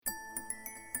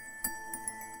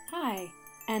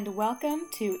and welcome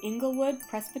to Inglewood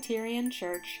Presbyterian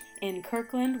Church in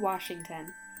Kirkland,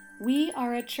 Washington. We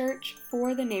are a church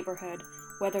for the neighborhood.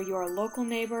 Whether you're a local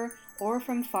neighbor or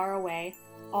from far away,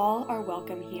 all are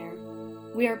welcome here.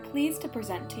 We are pleased to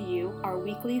present to you our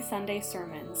weekly Sunday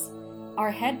sermons.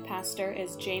 Our head pastor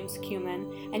is James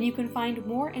Cuman, and you can find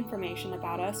more information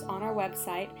about us on our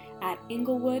website at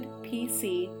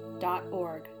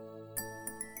inglewoodpc.org.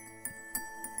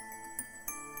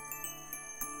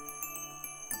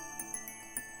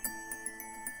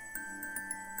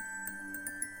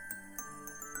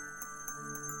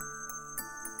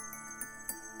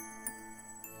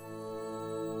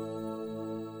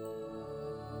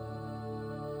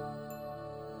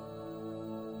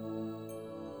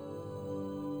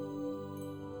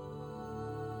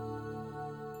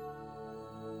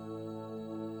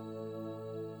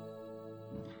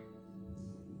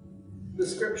 The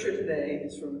scripture today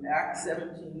is from Acts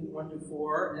 17,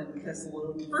 1-4, and 1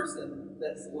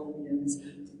 Thessalonians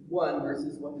 1,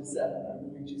 verses 1-7. I'm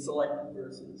going to selected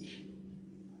verses.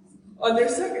 On their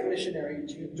second missionary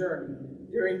journey,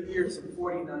 during the years of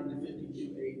 49 to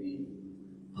 52 AD,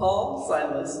 Paul,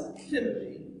 Silas, and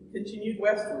Timothy continued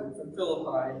westward from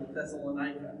Philippi to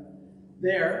Thessalonica.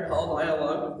 There, Paul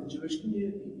dialogued with the Jewish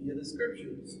community via the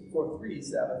scriptures for 3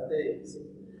 Sabbath days.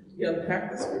 He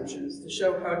unpacked the scriptures to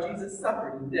show how Jesus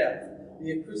suffered in death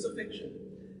via crucifixion,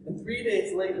 and 3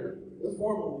 days later, the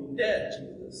formerly dead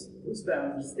Jesus was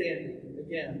found standing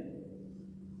again.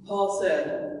 Paul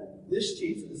said, "This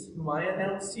Jesus, whom I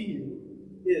announce to you,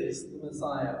 is the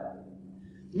Messiah."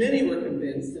 Many were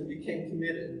convinced and became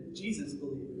committed Jesus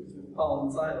believers with Paul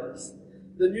and Silas.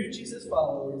 The new Jesus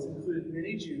followers included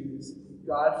many Jews,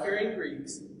 God-fearing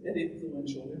Greeks, and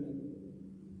influential women.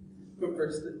 From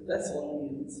 1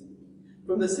 Thessalonians.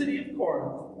 From the city of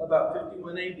Corinth, about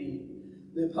 51 AD,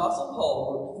 the Apostle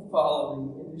Paul wrote the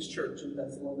following in his church in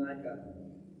Thessalonica.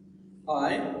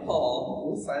 I,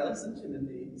 Paul, with Silas and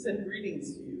Timothy, send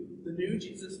greetings to you, the new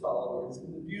Jesus followers,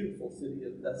 in the beautiful city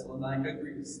of Thessalonica,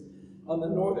 Greece, on the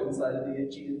northern side of the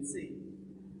Aegean Sea.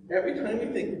 Every time we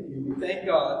think of you, we thank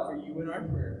God for you in our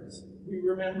prayers. We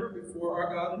remember before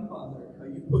our God and Father how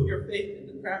you put your faith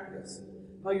into practice,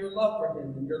 how your love for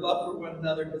him and your love for one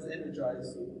another has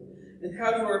energized you, and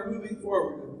how you are moving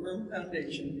forward with a firm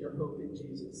foundation of your hope in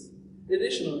Jesus.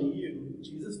 Additionally, you,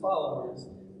 Jesus followers,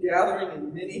 gathering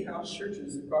in many house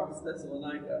churches across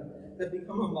Thessalonica, have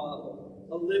become a model,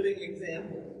 a living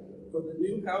example for the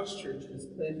new house churches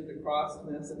planted across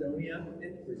Macedonia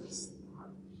and Greece.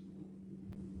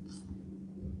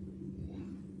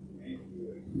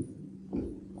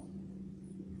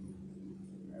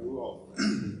 I will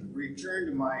return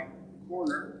to my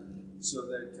corner so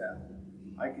that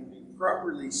I can be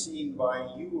properly seen by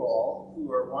you all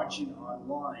who are watching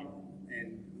online.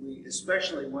 And we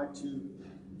especially want to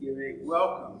give a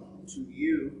welcome to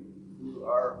you who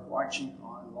are watching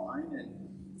online. And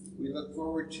we look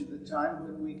forward to the time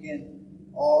when we can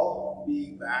all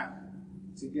be back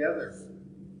together.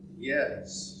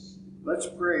 Yes. Let's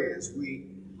pray as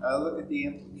we look at the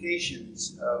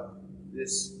implications of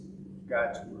this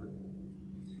God's Word.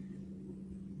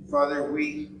 Father,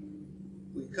 we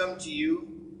come to you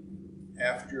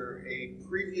after a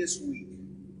previous week.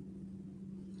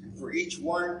 And for each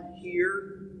one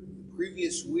here, the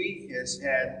previous week has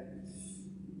had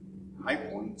high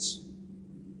points,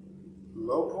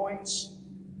 low points,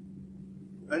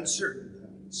 uncertain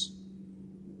points.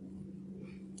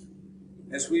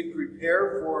 As we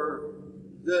prepare for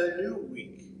the new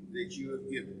week that you have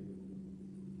given,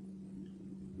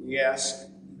 we ask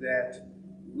that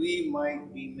we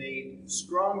might be made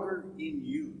stronger in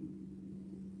you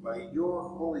by your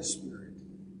Holy Spirit,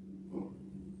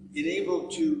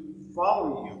 enabled to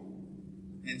follow you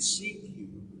and seek you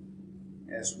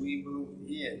as we move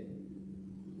in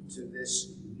to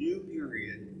this new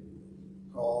period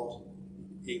called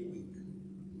a week.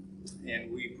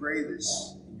 And we pray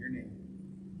this in your name.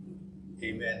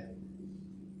 Amen.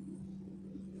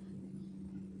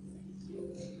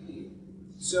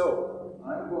 So,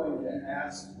 I'm going to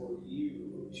ask for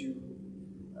you to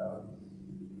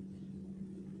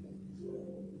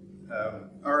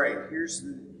all right, here's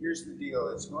the deal.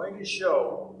 It's going to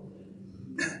show,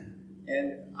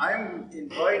 and I'm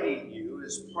inviting you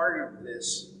as part of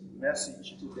this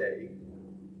message today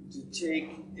to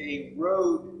take a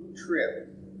road trip.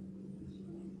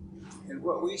 And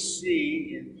what we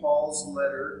see in Paul's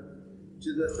letter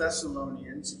to the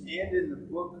Thessalonians and in the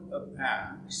book of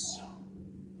Acts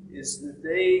is that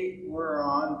they were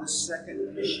on the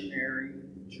second missionary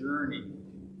journey.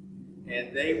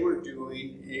 And they were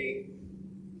doing a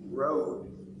road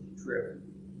trip.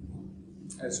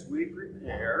 As we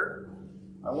prepare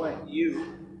I want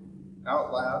you,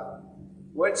 out loud,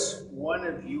 what's one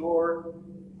of your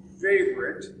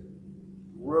favorite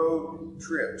road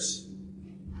trips?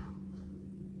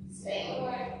 Spain.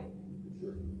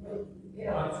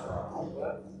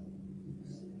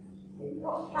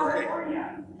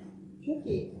 California.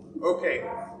 Okay.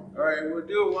 All right, we'll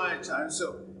do it one at a time.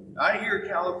 So I hear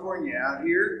California out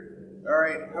here. All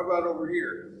right, how about over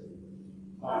here?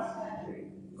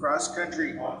 Cross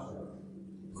country.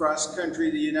 Cross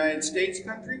country, the United States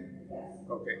country?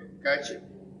 Okay, gotcha.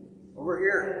 Over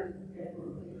here.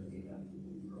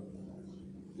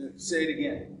 Say it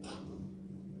again.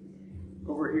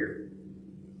 Over here.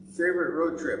 Favorite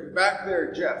road trip. Back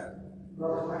there, Jeff.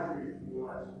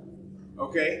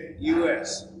 Okay,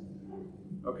 U.S.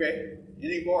 Okay,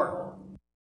 any more?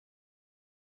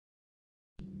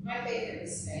 My favorite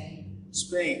is Spain.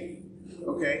 Spain.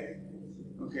 Okay.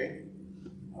 Okay.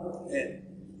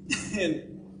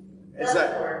 And is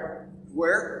that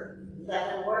where?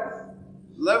 Leavenworth.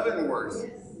 Leavenworth.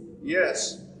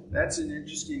 Yes, that's an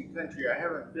interesting country. I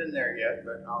haven't been there yet,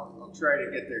 but I'll try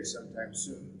to get there sometime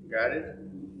soon. Got it?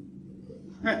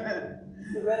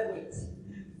 The Redwoods.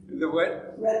 The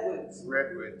what? Redwoods.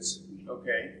 Redwoods.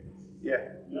 Okay.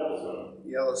 Yeah.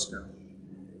 Yellowstone.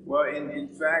 Well, in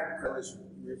fact, I was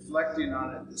reflecting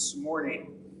on it this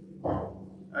morning.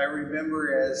 I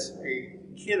remember as a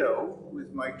kiddo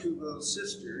with my two little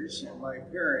sisters and my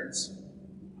parents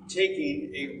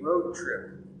taking a road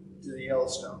trip to the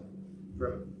Yellowstone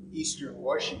from eastern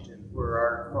Washington, where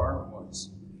our farm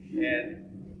was. And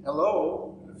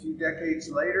hello, a few decades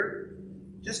later,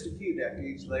 just a few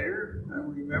decades later,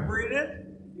 I'm remembering it.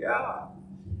 Yeah.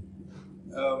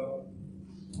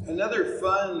 Another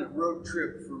fun road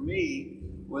trip for me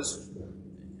was,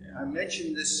 I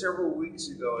mentioned this several weeks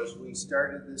ago as we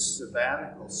started this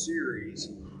sabbatical series,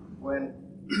 when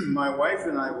my wife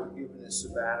and I were given a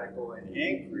sabbatical in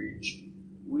Anchorage.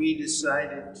 We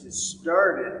decided to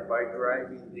start it by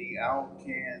driving the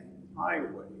Alcan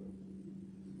Highway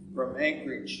from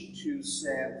Anchorage to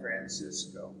San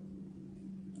Francisco.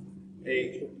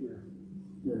 Check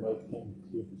your mic thing,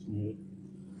 see if it's muted.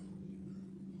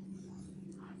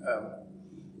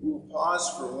 We'll pause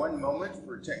for one moment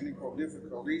for technical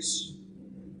difficulties.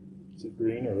 Is it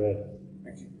green or red?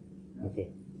 Thank you. Okay.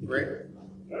 Great.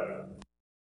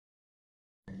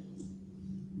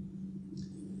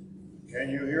 Can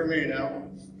you hear me now?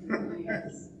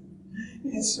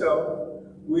 So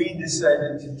we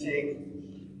decided to take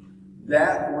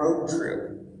that road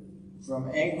trip from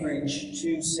Anchorage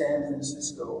to San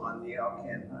Francisco on the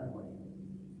Alcan Highway.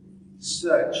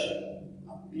 Such a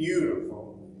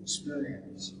beautiful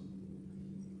experience.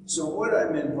 So what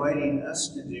I'm inviting us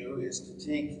to do is to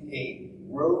take a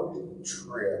road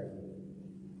trip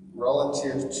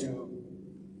relative to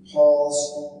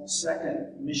Paul's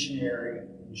second missionary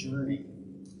journey.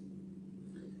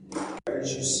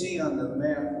 As you see on the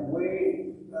map,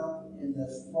 way up in the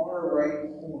far right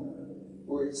corner,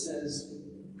 where it says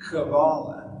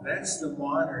Kabbalah, that's the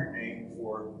modern name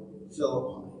for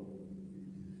Philippi.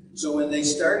 So when they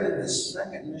started the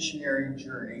second missionary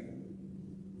journey,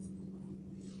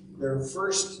 their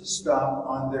first stop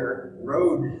on their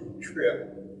road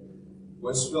trip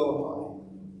was Philippi.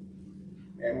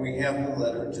 And we have the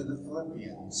letter to the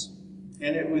Philippians.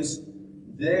 And it was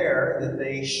there that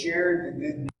they shared the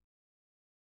good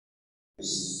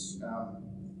news.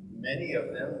 Many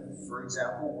of them, for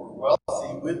example, were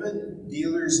wealthy women,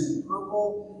 dealers in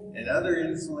purple, and other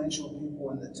influential people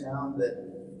in the town that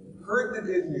heard the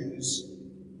good news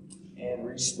and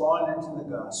responded to the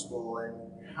gospel,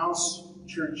 and house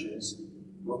churches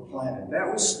were planted.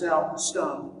 That was stop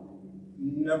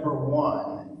number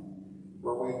one,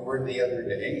 where we were the other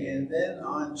day, and then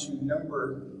on to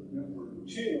number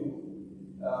two.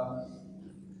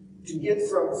 To get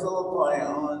from Philippi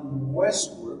on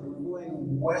westward, we're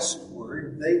going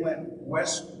westward. They went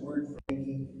westward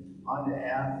onto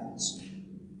Athens.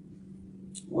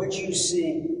 What you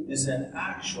see is an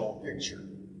actual picture.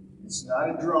 It's not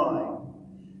a drawing.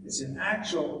 It's an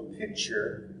actual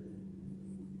picture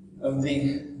of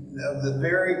the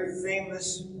very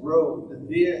famous road, the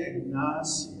Via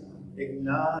Egnatia.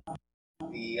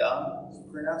 Ignatia,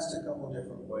 pronounced a couple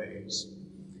different ways.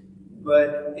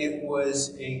 But it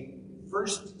was a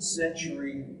first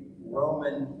century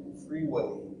Roman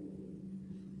freeway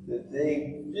that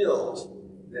they built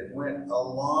that went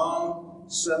along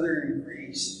southern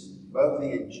Greece, above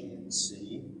the Aegean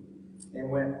Sea,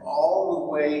 and went all the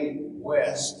way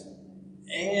west,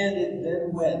 and it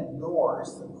then went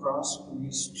north across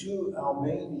Greece to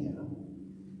Albania.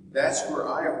 That's where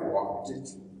I walked it.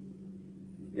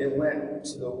 It went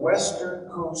to the western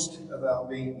coast of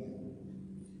Albania.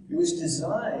 It was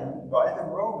designed by the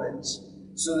Romans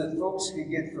so that folks could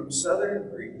get from southern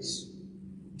Greece,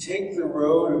 take the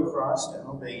road across to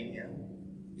Albania,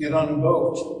 get on a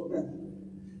boat,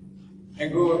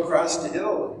 and go across to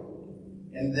Italy.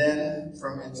 And then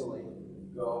from Italy,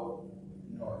 go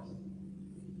north.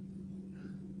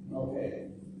 Okay.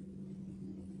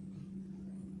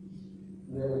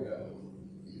 There we go.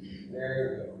 There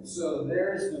we go. So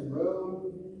there's the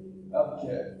road up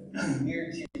to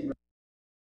near Tirana,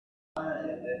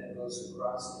 and then it goes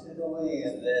across to Italy,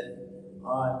 and then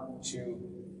on to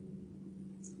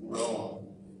Rome.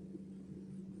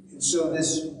 And so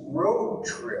this road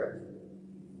trip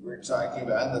we're talking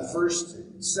about, the first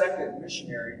and second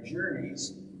missionary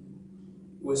journeys,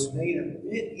 was made a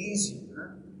bit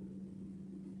easier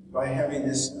by having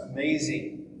this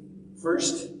amazing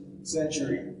first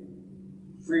century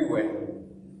freeway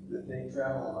that they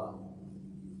traveled on.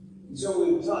 And so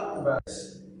we've talked about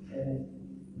this, and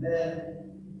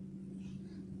then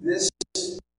this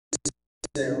is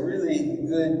a really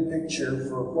good picture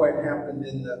for what happened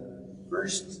in the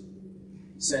first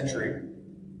century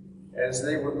as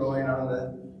they were going on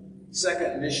the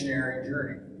second missionary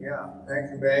journey. Yeah, pack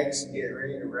your bags and get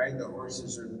ready to ride the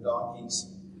horses or the donkeys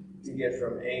to get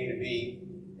from A to B.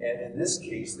 And in this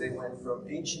case, they went from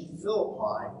ancient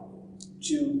Philippi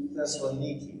to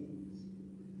Thessaloniki.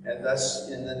 And thus,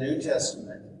 in the New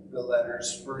Testament, the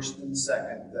letters 1st and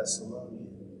 2nd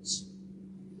Thessalonians.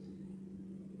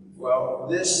 Well,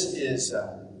 this is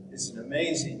an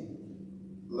amazing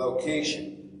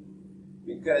location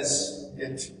because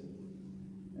it...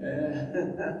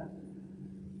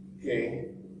 okay,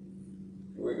 here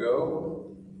we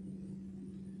go.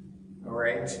 All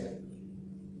right.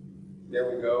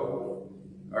 There we go.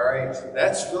 All right,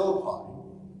 that's Philippi.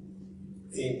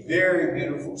 A very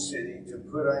beautiful city to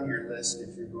put on your list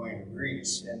if you're going to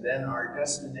Greece. And then our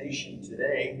destination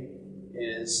today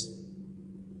is,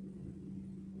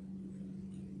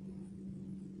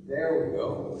 there we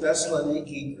go,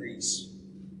 Thessaloniki, Greece.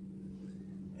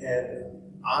 And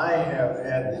I have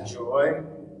had the joy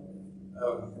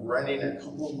of running a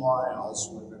couple of miles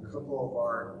with a couple of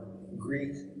our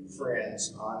Greek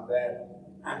friends on that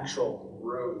actual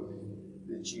road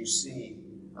that you see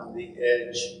on the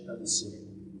edge of the city.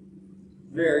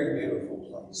 Very beautiful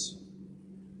place.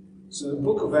 So the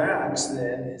book of Acts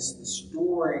then is the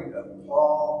story of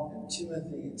Paul and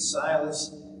Timothy and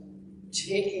Silas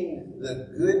taking the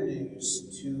good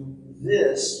news to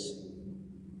this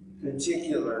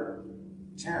particular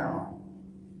town,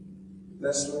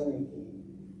 Thessaloniki,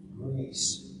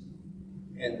 Greece,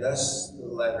 and thus the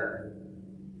letters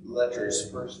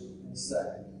 1st and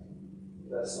 2nd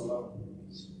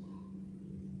Thessalonians.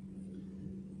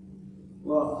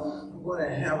 Well, I'm going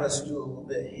to have us do a little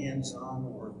bit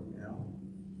hands-on work now.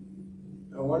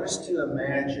 I want us to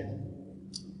imagine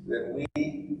that we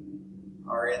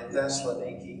are in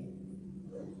Thessaloniki.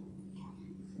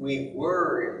 We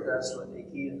were in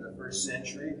Thessaloniki in the first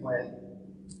century when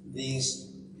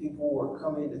these people were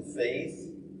coming to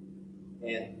faith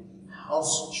and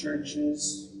house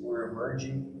churches were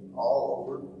emerging all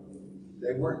over.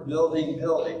 They weren't building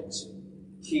buildings.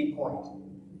 Key point.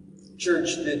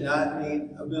 Church did not need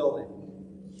a building.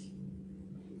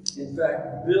 In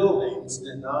fact, buildings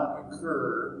did not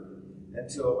occur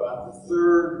until about the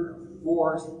 3rd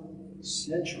or 4th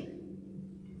century.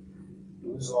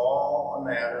 It was all a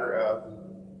matter of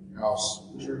house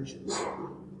churches.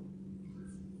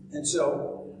 And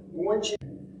so, I want you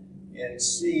to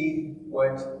see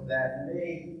what that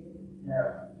may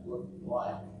have looked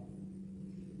like.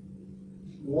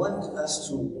 I want us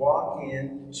to walk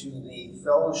into the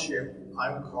fellowship,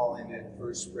 I'm calling it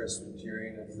First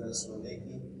Presbyterian of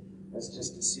Thessaloniki. That's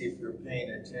just to see if you're paying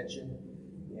attention.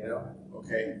 You know,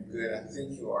 okay, good, I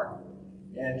think you are.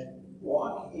 And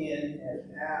walk in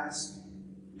and ask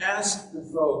the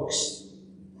folks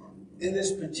in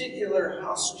this particular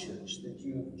house church that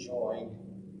you've joined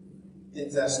in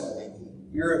Thessaloniki.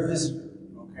 You're a visitor,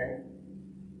 okay?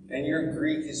 And your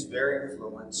Greek is very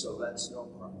fluent, so that's no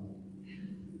problem.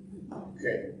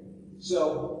 Okay,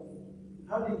 so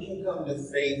how did you come to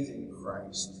faith in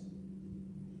Christ?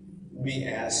 Be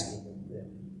asking them.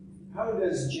 How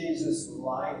does Jesus'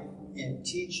 life and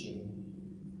teaching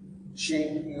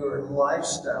shape your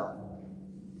lifestyle,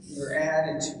 your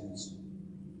attitudes,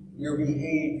 your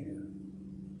behavior?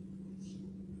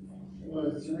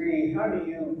 Number 3, how do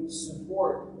you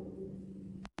support,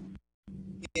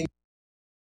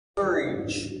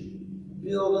 encourage,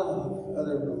 build up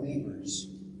other believers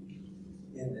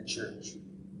in the church?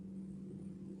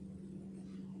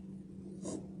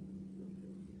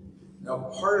 Now,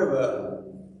 part of a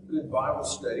good Bible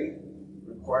study,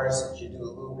 we're requires that you do a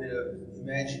little bit of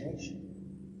imagination.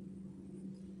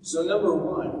 So number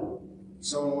one,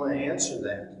 someone want to answer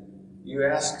that. You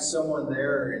ask someone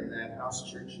there in that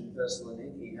house church in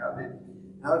Thessaloniki,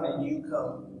 how did you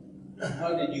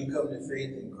come to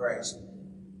faith in Christ?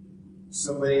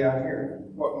 Somebody out here,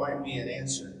 what might be an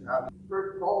answer?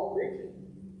 Heard Paul preach it.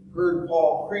 Heard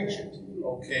Paul preach it.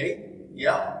 Okay,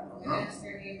 yeah. My next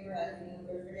door neighbor had me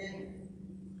over for dinner.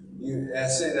 You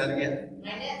say that again.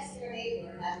 My next door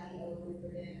neighbor had me over for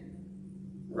dinner.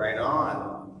 Right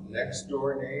on. Next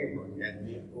door neighbor had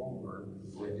me over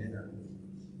for dinner.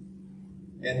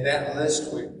 And that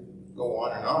list would go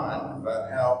on and on about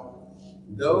how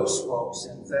those folks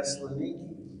in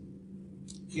Thessaloniki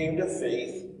came to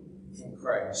faith in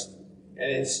Christ.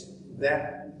 And it's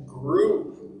that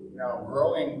group, now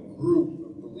growing group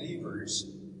of believers,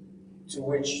 to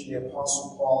which the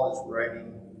Apostle Paul is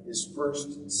writing his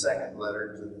first and second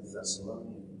letter to the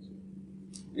Thessalonians.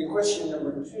 And question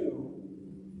number 2,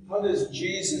 how does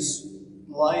Jesus'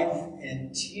 life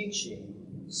and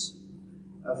teachings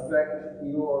affect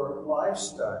your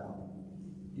lifestyle,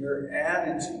 your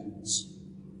attitudes,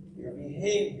 your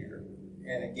behavior?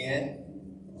 And again,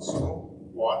 so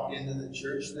walked into the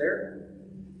church there,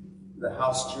 the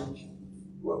house church.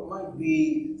 What might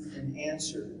be an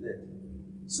answer that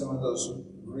some of those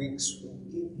Greeks would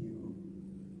give you?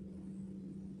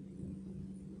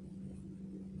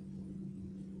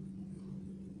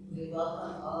 We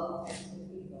welcome all kinds of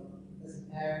people. Doesn't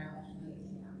matter how much money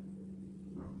they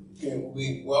have. Okay,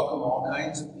 we welcome all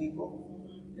kinds of people,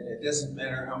 and it doesn't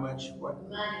matter how much what?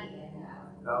 Money they have.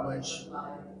 How much?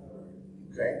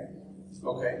 Okay.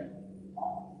 Okay.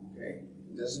 Okay.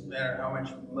 It doesn't matter how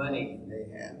much money they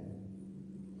have.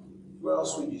 What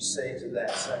else would you say to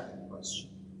that second question?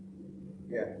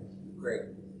 Yeah, great.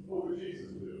 What would Jesus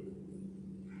do?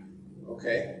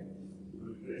 Okay.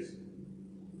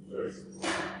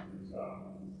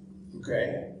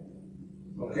 Okay.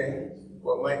 Okay.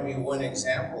 What might be one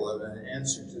example of an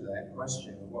answer to that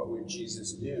question? What would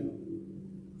Jesus do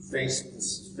facing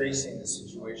the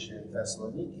situation in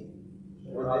Thessaloniki?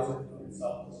 Generosity and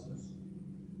selflessness.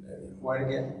 What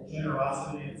again?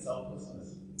 Generosity and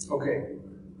selflessness. Okay.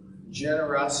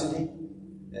 Generosity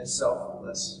and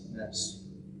selflessness.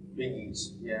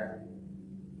 Biggies, yeah.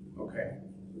 Okay.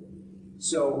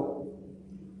 So,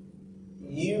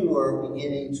 you are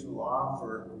beginning to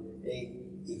offer a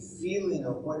feeling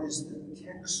of what is the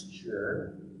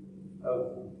texture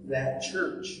of that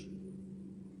church.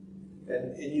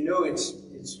 And you know, it's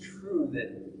true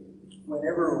that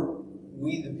whenever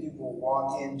we, the people,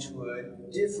 walk into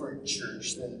a different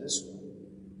church than this one,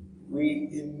 we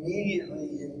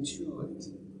immediately intuit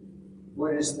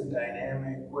what is the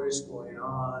dynamic, what is going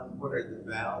on, what are the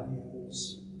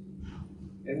values.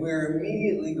 And we're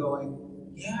immediately going,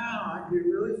 yeah, I could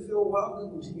really feel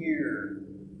welcomed here.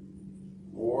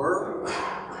 Or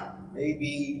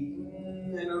maybe,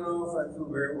 I don't know if I feel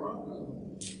very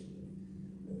welcome.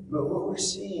 But what we're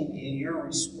seeing in your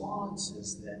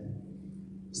responses then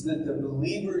is that the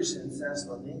believers in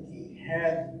Thessaloniki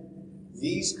had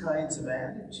these kinds of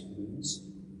attitudes,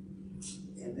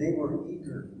 and they were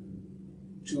eager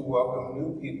to welcome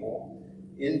new people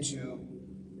into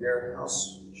their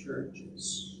house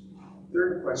churches.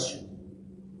 Third question.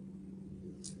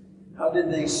 How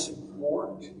did they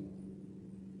support,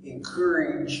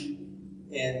 encourage,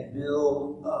 and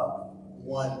build up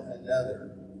one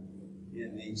another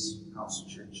in these house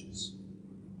churches?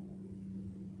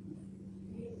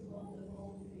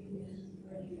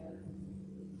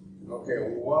 Okay,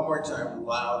 one more time,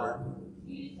 louder.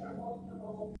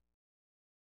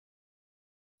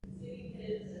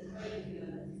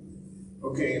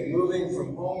 Okay, moving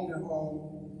from home to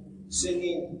home,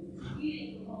 singing.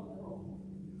 Eating.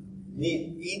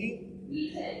 Eating.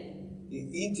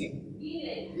 Meeting.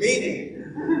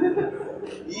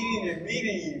 Eating and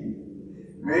meeting.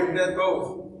 Maybe that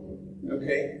both.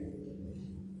 Okay.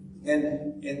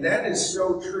 And that is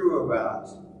so true about,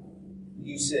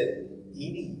 you said,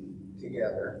 eating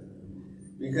together,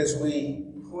 because we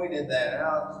pointed that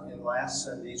out in last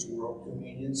Sunday's World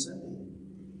Communion Sunday.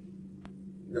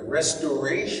 The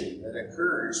restoration that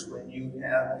occurs when you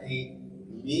have a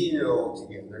meal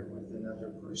together with another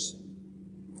person.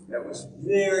 That was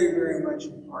very, very much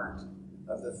a part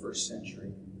of the first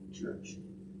century church.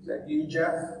 Is that you,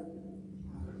 Jeff?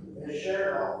 They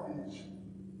share all things.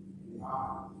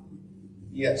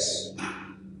 Yes.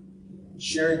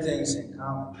 Shared things in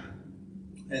common.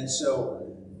 And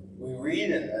so we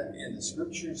read in the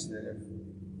scriptures that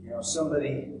if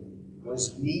somebody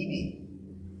was needy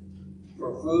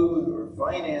for food or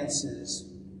finances,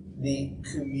 the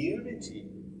community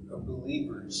of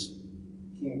believers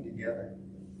came together.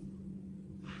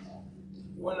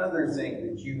 One other thing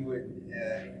that you would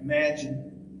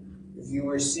imagine if you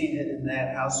were seated in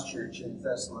that house church in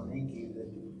Thessaloniki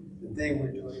that they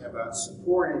were doing about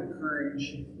support,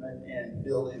 encouragement, and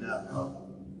building up. I'll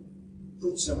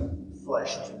put some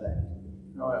flesh to that.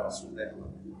 How else would that look?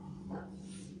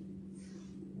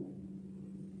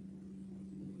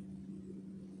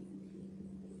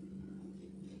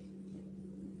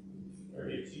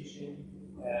 Maybe teaching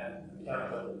and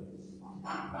accountability.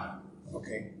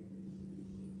 Okay.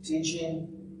 Teaching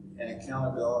and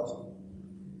accountability.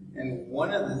 And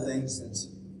one of the things that's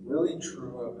really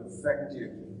true of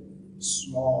effective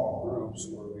small groups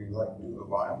where we like to do a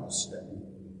Bible study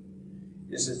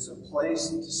is it's a place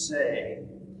to say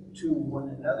to one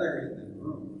another in the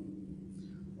group,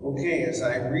 okay, as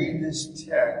I read this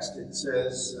text, it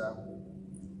says,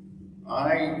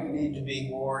 I need to be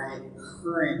more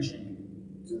encouraging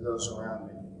to those around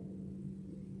me.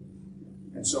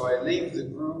 And so I leave the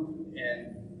group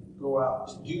and go out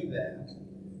to do that.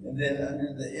 And then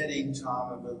under the heading,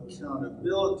 Tom, of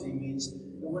accountability means that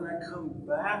when I come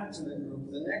back to the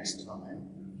group the next time,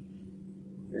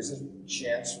 there's a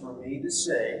chance for me to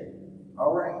say,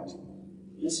 all right,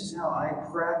 this is how I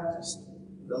practiced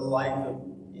the life of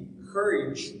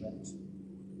encouragement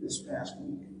this past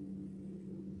week.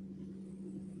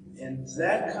 And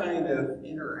that kind of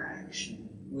interaction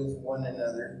with one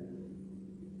another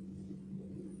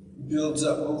builds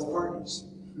up both parties.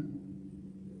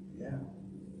 Yeah.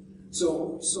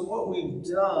 So what we've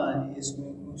done is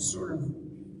we've sort of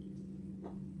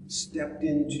stepped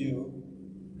into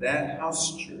that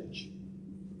house church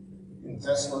in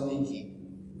Thessaloniki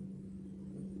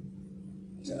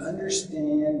to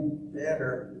understand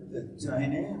better the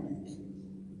dynamic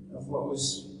of what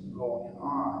was going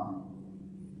on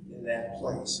in that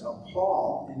place. Now,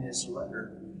 Paul, in his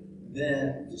letter,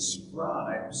 then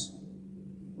describes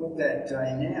what that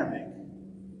dynamic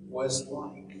was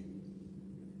like.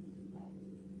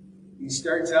 He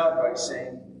starts out by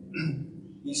saying,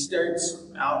 he starts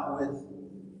out with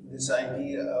this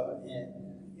idea of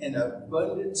an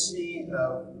abundancy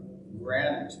of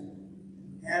gratitude,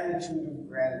 attitude of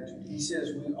gratitude. He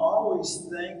says, we always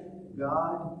thank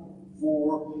God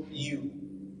for you.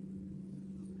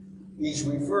 He's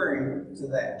referring to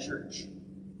that church.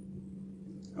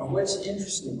 Now, what's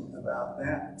interesting about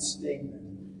that statement,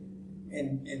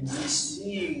 and we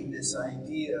see this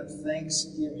idea of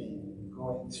thanksgiving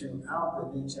going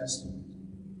throughout the New Testament,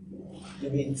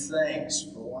 giving thanks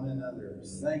for one another,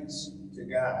 thanks to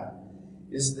God,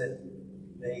 is that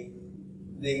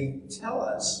they tell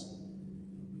us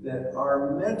that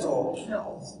our mental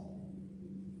health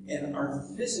and our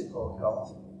physical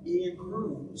health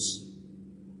improves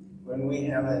when we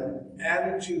have an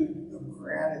attitude of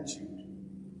gratitude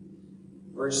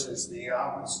versus the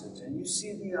opposite. And you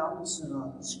see the opposite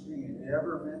on the screen. Have you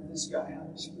ever met this guy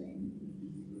on the screen?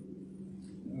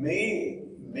 Maybe.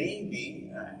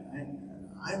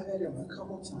 I met him a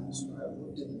couple times when I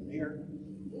looked in the mirror.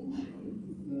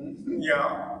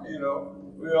 Yeah,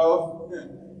 we all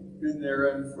been there,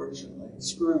 unfortunately.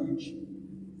 Scrooge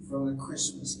from The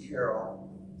Christmas Carol.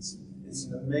 It's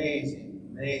an amazing,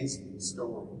 amazing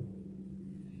story.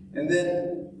 And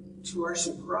then, to our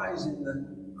surprise, in the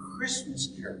Christmas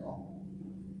Carol,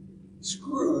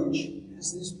 Scrooge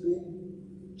has this big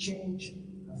change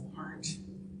of heart.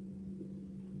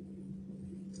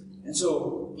 And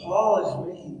so Paul is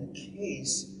making the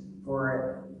case for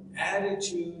an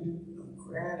attitude of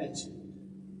gratitude.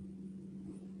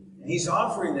 And he's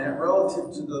offering that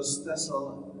relative to those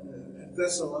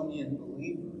Thessalonian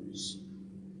believers.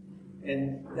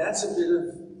 And that's a bit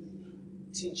of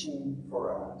teaching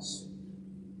for us.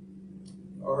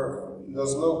 Or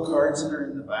those little cards that are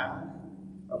in the back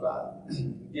about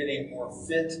getting more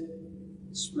fit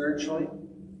spiritually.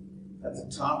 At the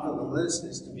top of the list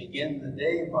is to begin the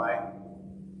day by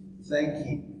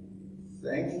thanking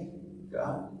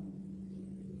God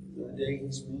for the day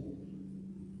He's made.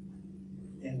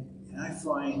 And I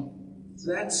find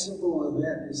that simple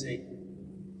event is a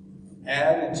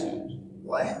attitude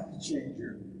life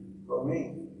changer for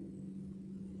me.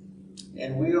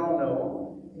 And we all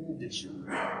know, in addition,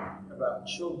 about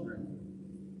children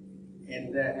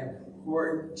and that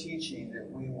important teaching that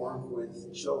we work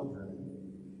with children.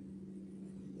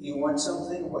 You want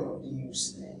something? What do you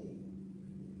say?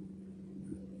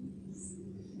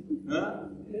 Huh?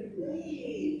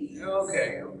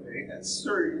 Okay. That's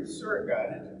sort of got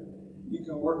it. You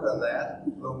can work on that a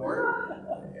little more.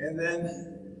 And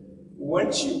then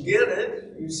once you get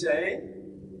it, you say,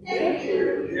 thank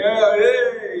you. Yeah,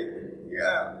 hey.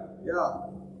 Yeah.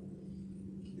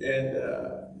 And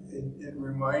it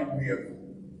reminded me of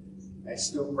I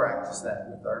still practice that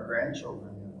with our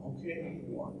grandchildren. Okay,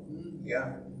 you want?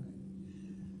 Yeah.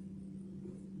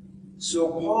 So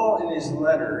Paul, in his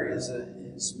letter, is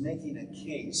making a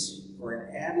case for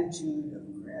an attitude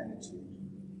of gratitude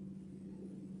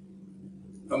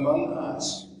among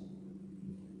us.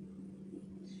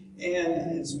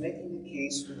 And it's making the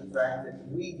case for the fact that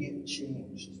we get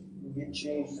changed. We get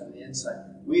changed on the inside.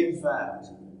 We, in fact,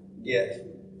 get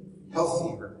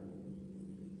healthier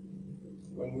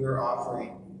when we're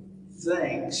offering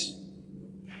thanks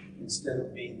instead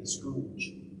of being the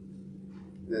Scrooge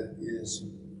that is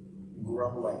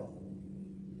grumbling.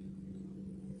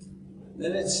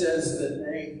 Then it says that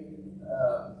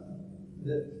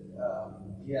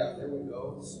there we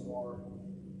go, some more.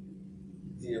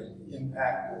 The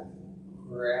impact of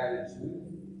gratitude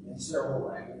in several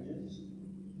languages.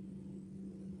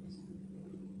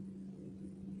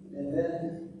 And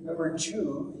then number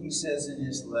 2, he says in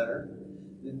his letter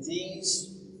that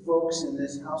these folks in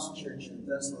this house church in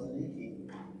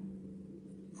Thessaloniki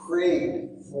prayed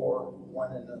for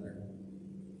one another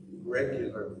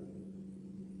regularly.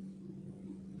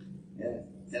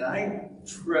 And I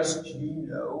trust you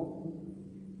know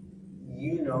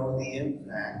the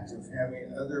impact of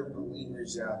having other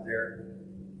believers out there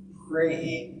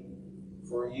praying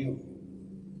for you.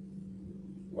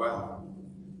 Wow.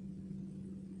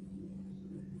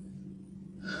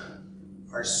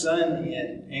 Our son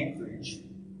in Anchorage,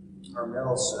 our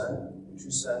middle son,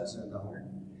 2 sons and a daughter,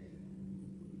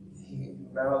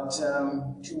 about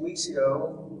 2 weeks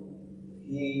ago,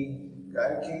 he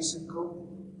got a case of COVID.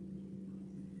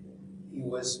 He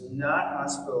was not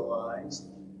hospitalized,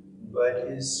 but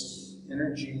his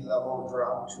energy level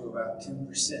dropped to about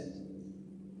 10%.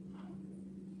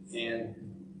 And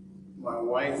my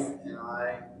wife and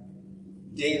I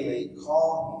daily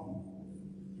call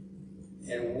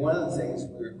him. And one of the things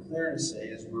we're clear to say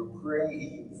is we're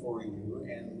praying for you,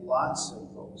 and lots of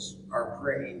folks are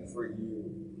praying for you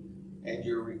and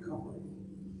your recovery.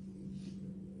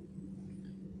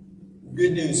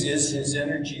 Good news is his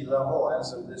energy level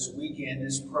as of this weekend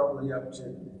is probably up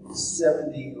to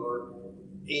 70 or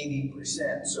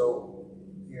 80%. So,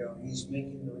 he's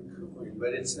making the recovery.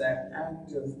 But it's that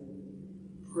act of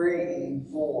praying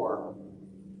for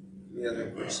the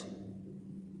other person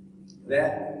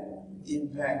that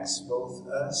impacts both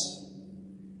us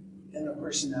and the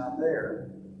person out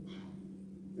there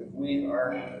that we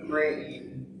are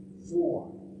praying for.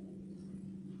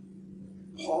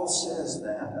 Paul says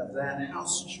that of that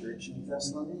house church in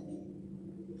Thessaloniki,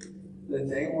 that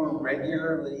they were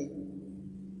regularly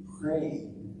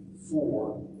praying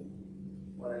for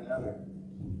one another.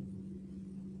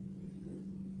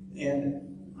 And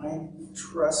I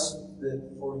trust that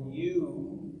for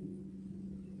you,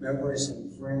 members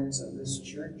and friends of this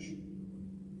church,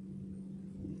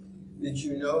 that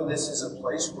you know this is a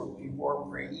place where people are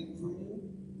praying for you.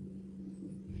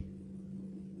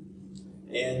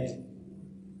 And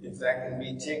if that can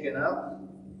be taken up,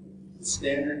 the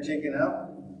standard taken up,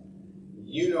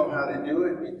 you know how to do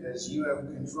it because you have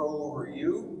control over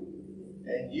you.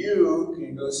 And you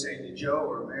can go say to Joe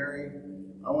or Mary,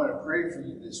 I want to pray for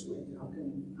you this week. How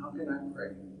can I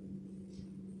pray?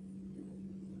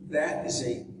 That is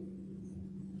a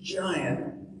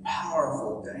giant,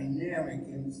 powerful, dynamic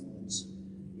influence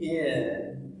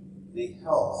in the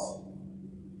health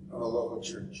of a local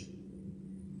church.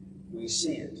 We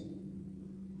see it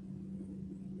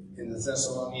in the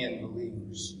Thessalonian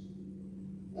believers.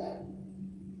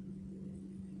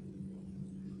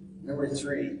 Number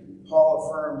 3, Paul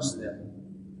affirms them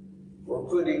for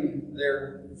putting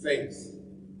their faith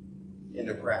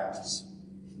into practice.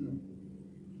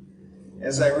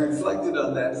 As I reflected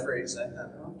on that phrase, I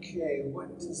thought, okay,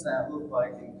 what does that look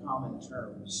like in common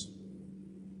terms?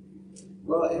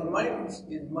 Well, it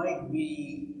might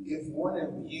be if one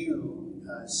of you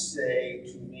say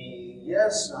to me,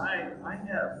 yes, I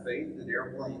have faith that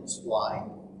airplanes fly.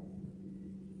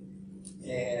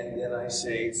 And then I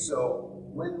say, so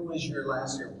when was your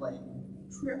last airplane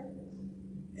trip?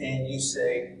 And you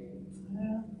say,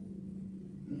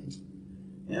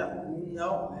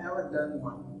 no, I haven't done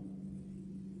one.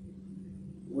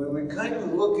 We would kind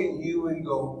of look at you and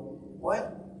go,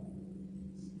 what?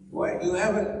 What? You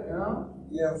haven't,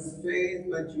 you have faith,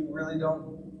 but you really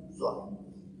don't fly.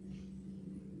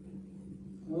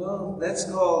 Well, that's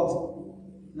called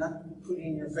not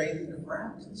putting your faith into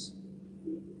practice.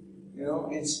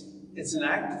 It's an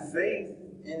act of faith,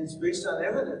 and it's based on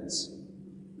evidence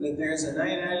that there's a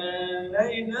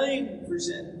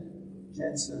 99%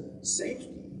 chance of safety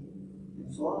in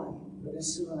flying, but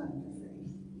it's still an act of faith.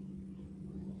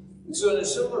 And so in a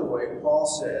similar way, Paul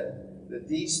said that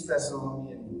these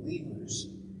Thessalonian believers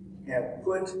have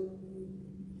put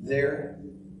their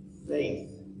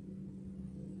faith,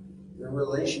 their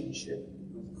relationship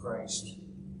with Christ,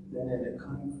 then in a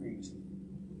concrete,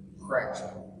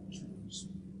 practical terms.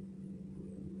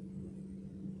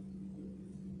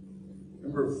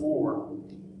 Number 4,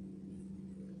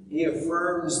 he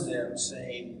affirms them,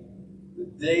 saying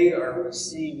that they are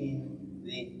receiving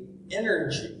the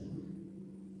energy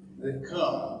that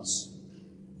comes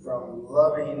from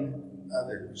loving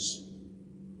others,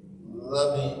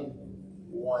 loving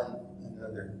one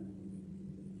another.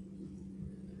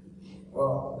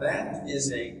 Well, that's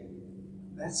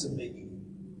a biggie.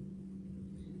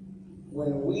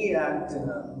 When we act in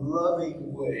a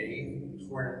loving way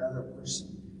toward another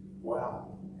person,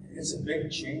 wow, it's a big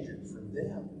changer for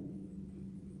them.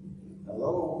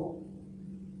 Hello?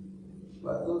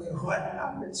 But look at what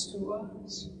happens to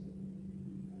us.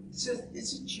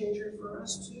 It's a changer for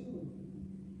us too.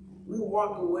 We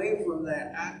walk away from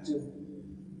that act of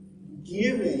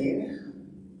giving,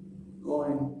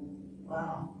 going,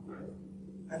 wow,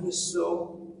 I was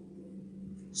so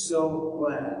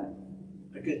glad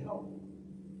I could help.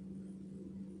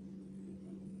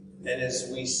 And as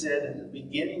we said in the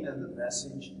beginning of the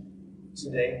message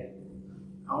today,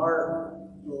 our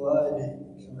blood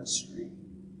chemistry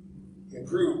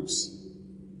improves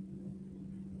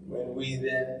when we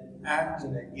then act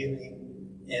in a giving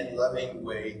and loving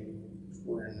way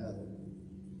toward another.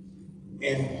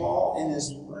 And Paul, in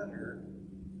his letter,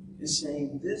 is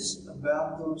saying this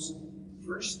about those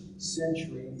first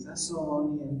century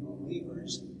Thessalonian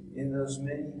believers in those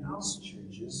many house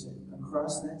churches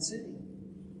across that city.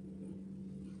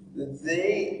 That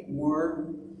they were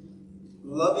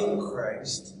loving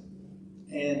Christ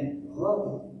and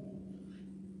loving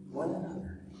one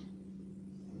another.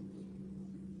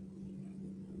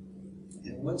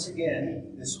 And once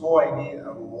again, this whole idea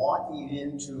of walking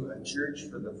into a church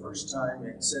for the first time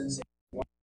and sensing what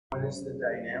is the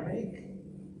dynamic,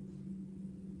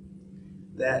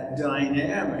 that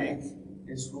dynamic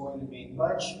is going to be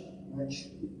much, much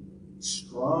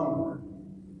stronger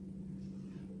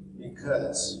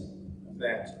because of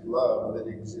that love that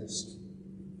exists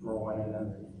for one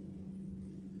another.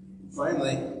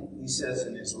 Finally, he says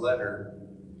in his letter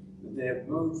that they have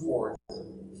moved forward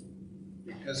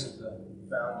because of the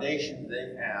foundation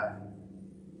they have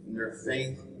in their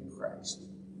faith in Christ.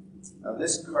 Now,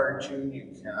 this cartoon,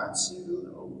 you cannot see the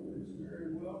logos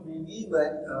very well, maybe,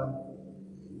 but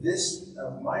this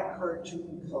of my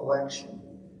cartoon collection,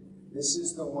 this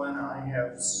is the one I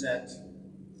have sent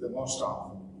the most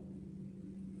often.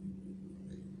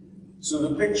 So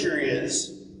the picture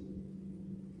is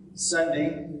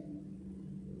Sunday.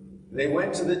 They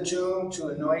went to the tomb to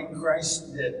anoint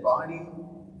Christ's dead body.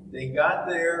 They got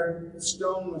there, the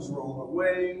stone was rolled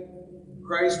away,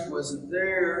 Christ wasn't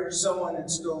there, someone had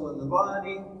stolen the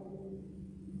body.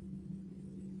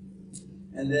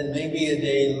 And then maybe a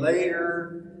day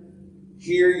later,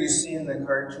 here you see in the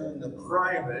cartoon the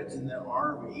private in the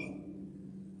army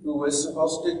who was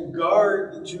supposed to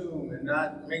guard the tomb and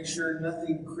not make sure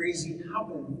nothing crazy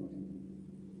happened.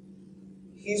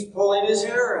 He's pulling his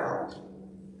hair out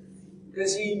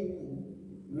because he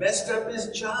messed up his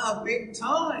job big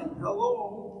time.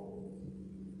 Hello.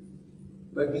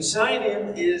 But beside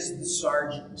him is the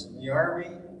sergeant in the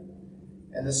army,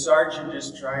 and the sergeant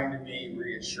is trying to be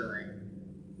reassuring.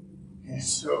 And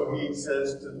so he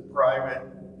says to the private,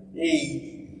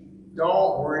 hey,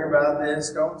 don't worry about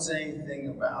this. Don't say anything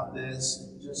about this.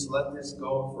 Just let this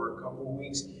go for a couple of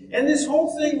weeks. And this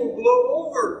whole thing will blow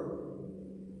over.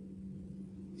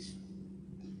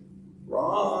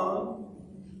 Wrong.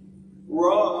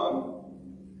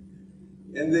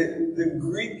 And the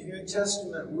Greek New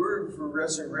Testament word for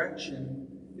resurrection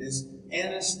is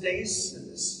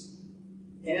anastasis.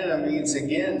 Ana means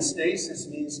again, stasis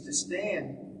means to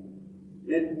stand.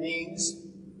 It means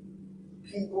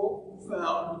people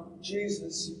found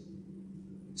Jesus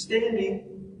standing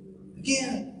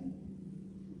again.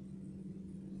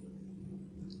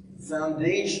 The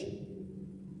foundation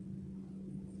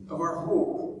of our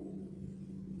hope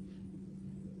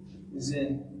is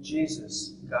in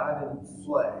Jesus, God in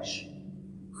flesh,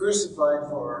 crucified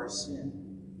for our sin.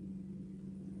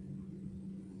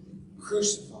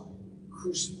 Crucified,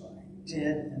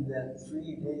 dead, and then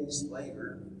 3 days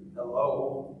later,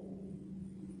 hello,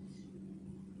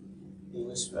 he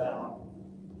was found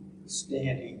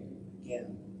standing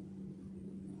again.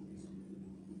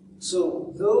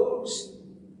 So those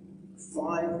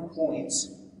 5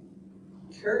 points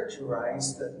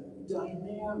characterize the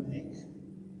dynamic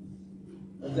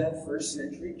of that first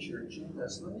century church in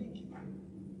Thessalonica,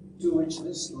 to which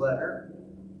this letter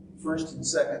First and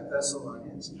Second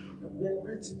Thessalonians have been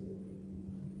written.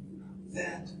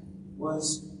 That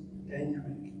was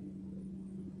dynamic.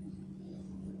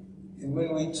 And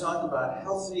when we talk about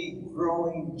healthy,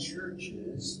 growing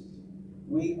churches,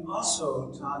 we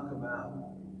also talk about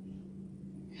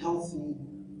healthy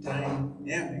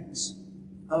dynamics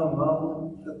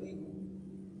among the people.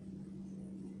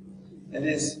 And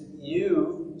as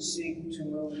you seek to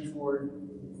move toward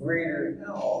greater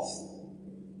health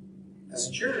as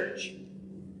a church,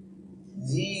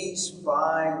 these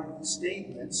 5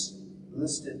 statements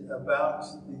listed about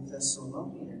the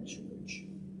Thessalonian church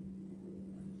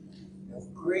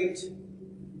have great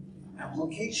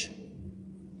application.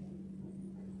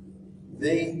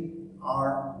 They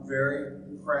are very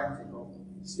practical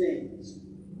statements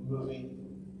moving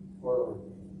forward.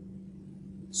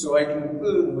 So I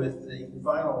conclude with the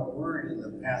final word in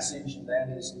the passage, and that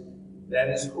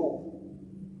is hope.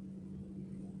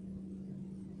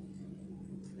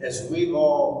 As we've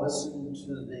all listened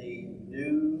to the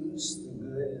news, the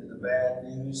good and the bad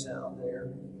news out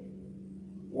there,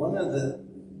 one of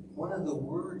the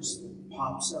words that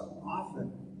pops up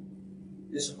often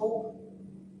is hope.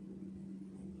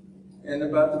 And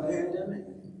about the pandemic,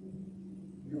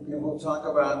 people talk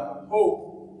about hope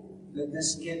that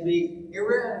this can be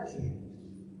eradicated.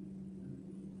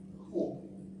 Hope.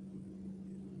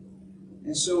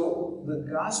 And so the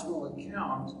gospel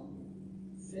account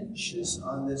finishes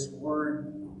on this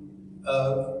word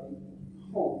of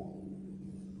hope.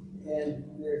 And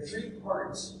there are 3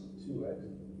 parts to it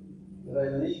that I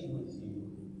leave with you.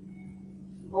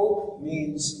 Hope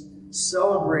means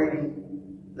celebrating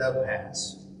the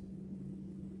past.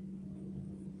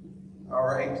 All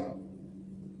right?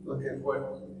 Look at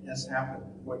what has happened,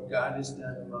 what God has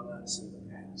done among us in the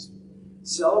past.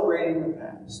 Celebrating the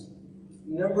past.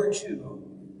 Number 2,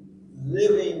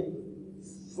 living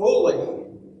fully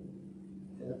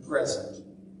in the present.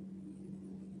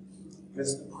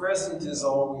 Because the present is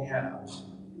all we have.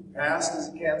 Past is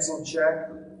a canceled check.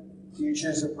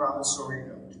 Future is a promissory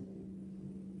note.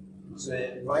 So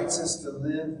it invites us to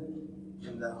live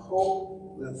in the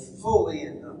hope, live fully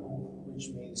in the hope, which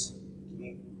means to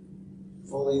be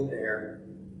fully there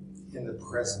in the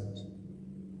present.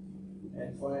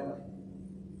 And finally,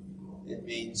 it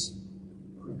means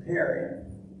preparing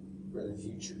for the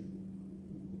future.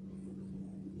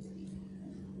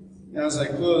 Now, as I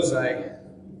close, I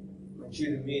want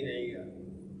you to meet a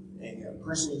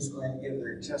person who's going to give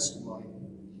their testimony.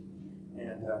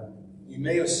 And you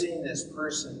may have seen this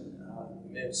person.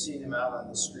 You may have seen him out on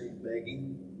the street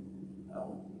begging,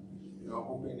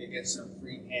 hoping to get some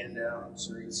free handouts,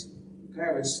 or he's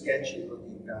kind of a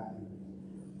sketchy-looking guy.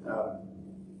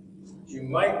 You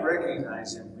might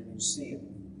recognize him when you see him,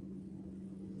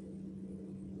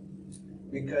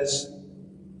 because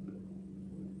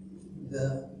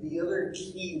the other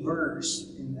key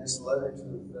verse in this letter to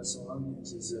the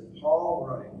Thessalonians is that Paul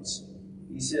writes,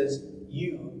 he says,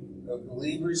 you, the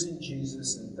believers in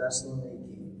Jesus in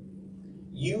Thessaloniki,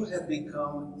 you have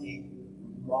become a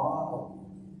model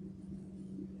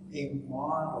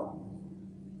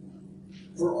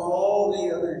for all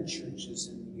the other churches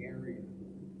in the area.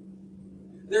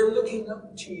 They're looking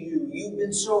up to you. You've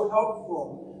been so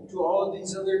helpful to all of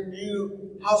these other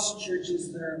new house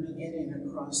churches that are beginning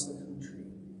across the country.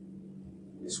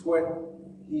 It's what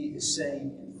he is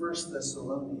saying in 1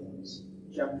 Thessalonians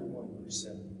chapter 1, verse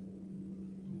 7.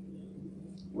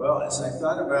 Well, as I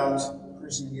thought about the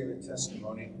person who gave a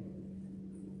testimony,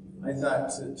 I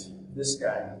thought that this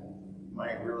guy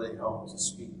might really help to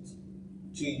speak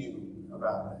to you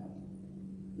about that.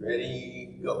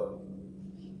 Ready, go.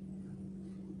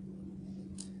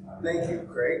 Thank you,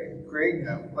 Craig. Craig,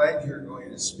 I'm glad you're going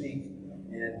to speak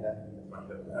and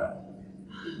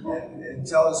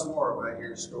tell us more about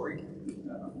your story.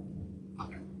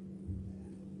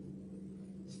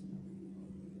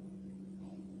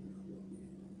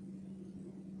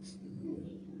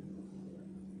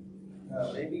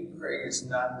 Maybe Craig is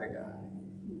not the guy.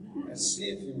 Let's see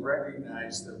if you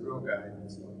recognize the real guy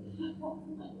that's going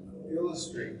to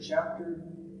illustrate chapter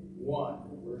 1,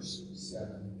 verse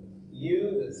 7.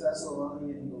 You, the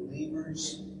Thessalonian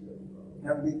believers,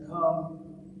 have become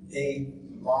a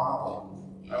model.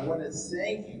 I want to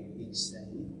thank you, he's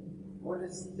saying. I want to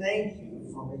thank you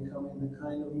for becoming the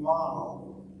kind of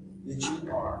model that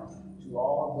you are to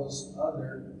all of those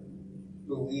other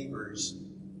believers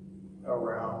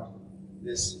around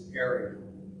this area.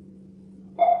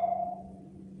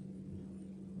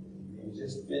 He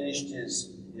just finished his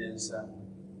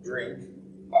drink,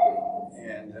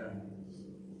 and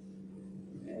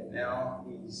now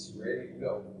he's ready to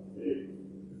go.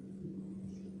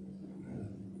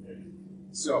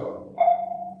 So,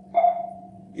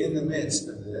 in the midst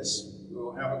of this, we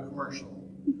will have a commercial.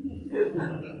 I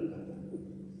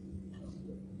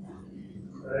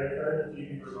encourage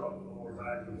you for one more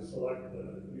time to select the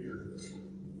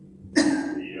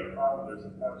providence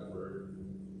and password.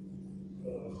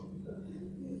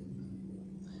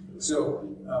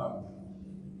 So,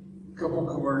 a couple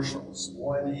commercials.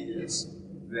 One is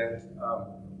that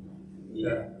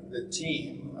the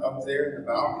team up there in the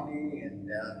balcony and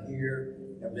down here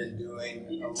have been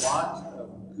doing a lot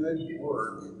of good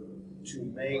work to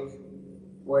make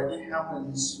what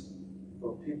happens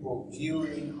for people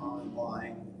viewing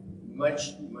online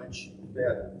much, much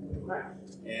better.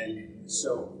 And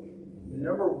so,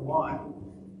 number one,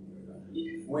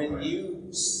 when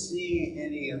you see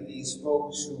any of these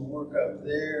folks who work up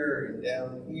there and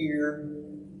down here,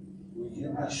 would you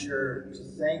be sure to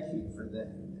thank you for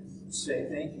them? Say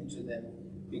thank you to them,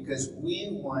 because we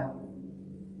want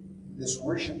this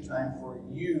worship time for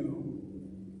you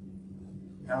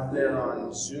out there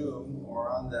on Zoom or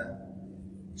on the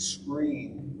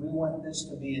screen. We want this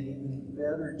to be an even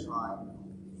better time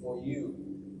for you.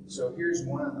 So here's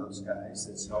one of those guys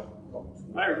that's helping.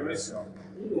 Hi, everybody.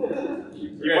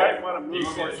 You might want to move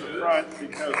towards the front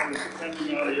because we're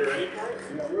depending on your ready for it?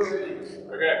 Yeah, we're ready.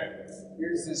 Okay.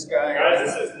 Here's this guy.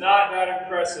 Guys, this is not that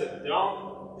impressive.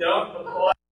 Don't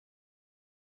applaud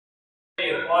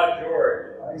me, applaud George.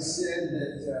 I said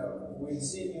that we'd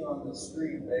seen you on the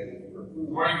street begging for food.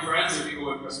 Good morning, friends of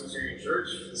Inglewood Presbyterian Church.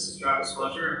 This is Travis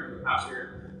Fletcher. I'm the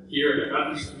pastor here at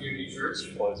Bethany's Community Church.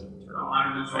 I'm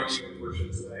honored to join you in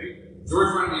worship today.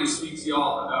 George wanted me to speak to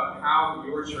y'all about how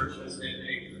your church has been an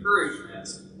encouragement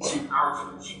to our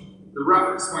church. The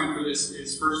reference point for this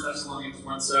is 1 Thessalonians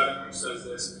 1:7, which says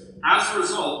this: as a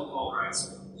result, Paul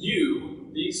writes, you,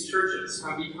 these churches,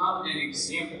 have become an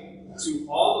example to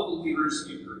all the believers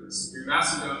in Greece, through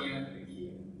Macedonia and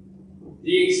Achaia.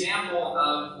 The example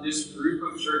of this group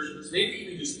of churches, maybe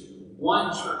even just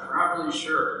one church, we're not really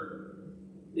sure,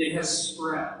 it has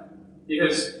spread. It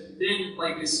has been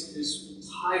like this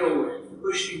tidal wave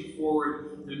pushing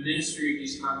forward the ministry of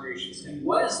these congregations. And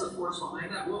what is the force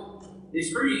behind that? Well,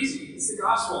 it's pretty easy. It's the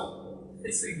gospel.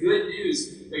 It's the good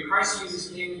news that Christ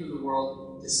Jesus came into the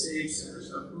world to save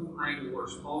sinners, of whom I am the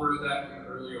worst. Paul wrote that in an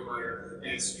earlier letter,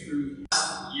 and it's true.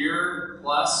 Last year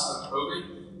plus of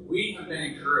COVID, we have been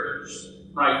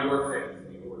encouraged by your faith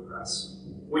in Inglewood Press.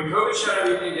 When COVID shut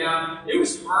everything down, it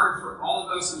was hard for all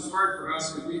of us. It was hard for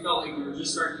us because we felt like we were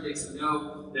just starting to get to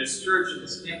know this church and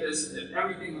this campus, and that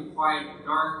everything was quiet and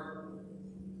dark.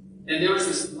 And there was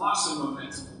this loss of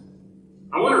momentum.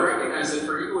 I want to recognize that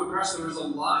for Inglewood Press, there was a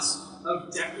loss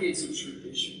of decades of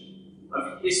tradition,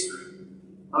 of history,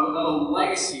 of a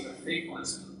legacy of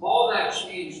faithfulness. All that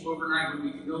changed overnight when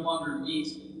we could no longer meet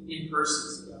in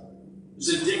person together.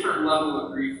 There's a different level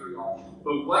of grief for y'all.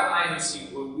 But what I have seen,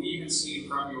 what we have seen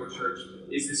from your church,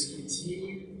 is this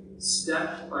continued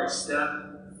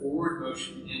step-by-step forward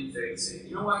motion in faith, saying,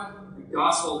 you know what? The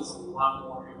gospel is a lot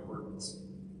more important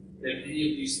than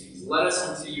any of these things. Let us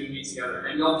continue to meet together.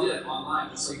 And y'all did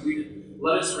online, just like we did.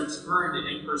 Let us return to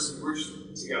in-person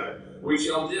worship together, which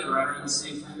y'all did right around the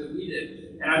same time that we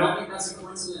did. And I don't think that's a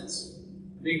coincidence.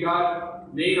 I think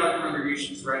God made our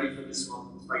congregations ready for this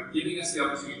moment by giving us the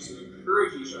opportunity to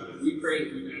encourage each other. We pray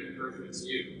that we've been an encouragement to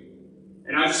you.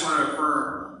 And I just want to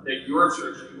affirm that your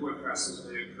church, Inglewood Press, has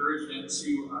been an encouragement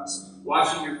to us.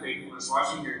 Watching your faithfulness,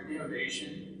 watching your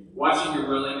innovation, watching your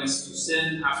willingness to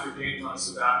send Pastor James on a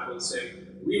sabbatical and say,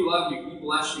 we love you, we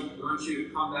bless you, we want you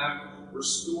to come back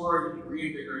restored and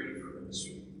reinvigorated for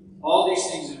ministry. All these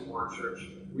things and more, church,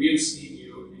 we have seen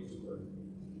you endure.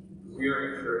 We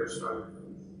are encouraged by you.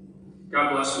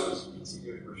 God bless you as we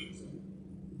continue in worship today.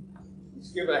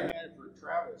 Let's give a hand for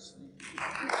Travis.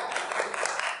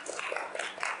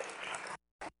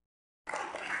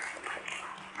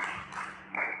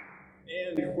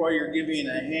 And while you're giving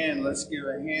a hand, let's give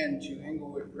a hand to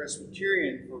Inglewood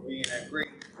Presbyterian for being a great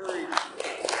encouragement.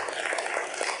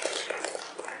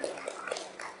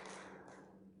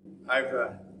 I've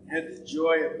had the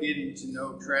joy of getting to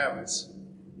know Travis.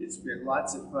 It's been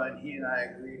lots of fun. He and I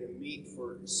agree to meet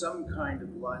for some kind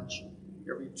of lunch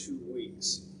every 2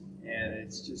 weeks. And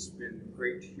it's just been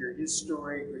great to hear his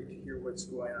story, great to hear what's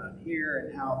going on here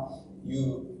and how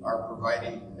you are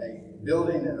providing a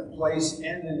building and a place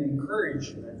and an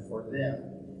encouragement for them.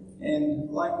 And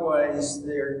likewise,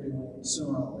 they're doing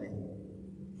similarly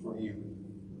for you.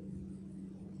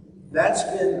 That's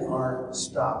been our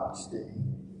stop today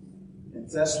in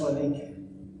Thessaloniki.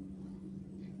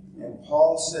 And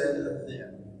Paul said of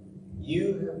them,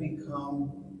 you have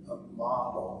become a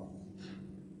model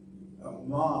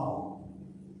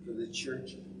for the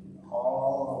church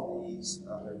all of these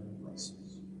other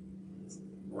places.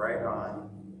 Right on,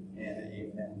 and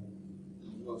amen.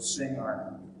 We'll sing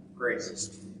our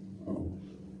praises.